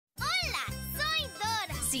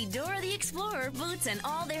See Dora the Explorer, Boots, and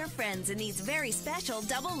all their friends in these very special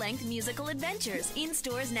double-length musical adventures in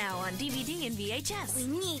stores now on DVD and VHS. We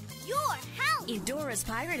need your help! In Dora's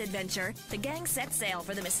Pirate Adventure, the gang sets sail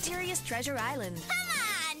for the mysterious Treasure Island.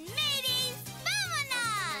 Come on, mateys!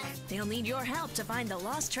 Vamonos! They'll need your help to find the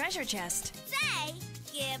lost treasure chest. Say,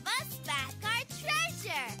 give us back our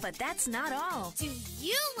treasure! But that's not all. Do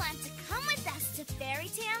you want to come with us to Fairy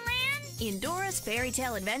Tale Land? In Dora's Fairy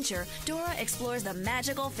Tale Adventure, Dora explores the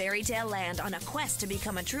magical fairy tale land on a quest to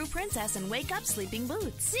become a true princess and wake up Sleeping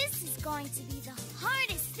Boots. This is going to be the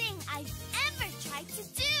hardest thing I've ever tried to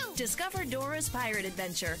do! Discover Dora's Pirate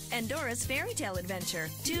Adventure and Dora's Fairy Tale Adventure.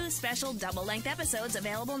 2 special double-length episodes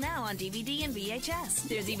available now on DVD and VHS.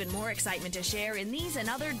 There's even more excitement to share in these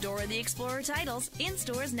and other Dora the Explorer titles in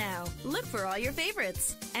stores now. Look for all your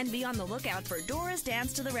favorites. And be on the lookout for Dora's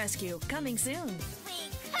Dance to the Rescue, coming soon. We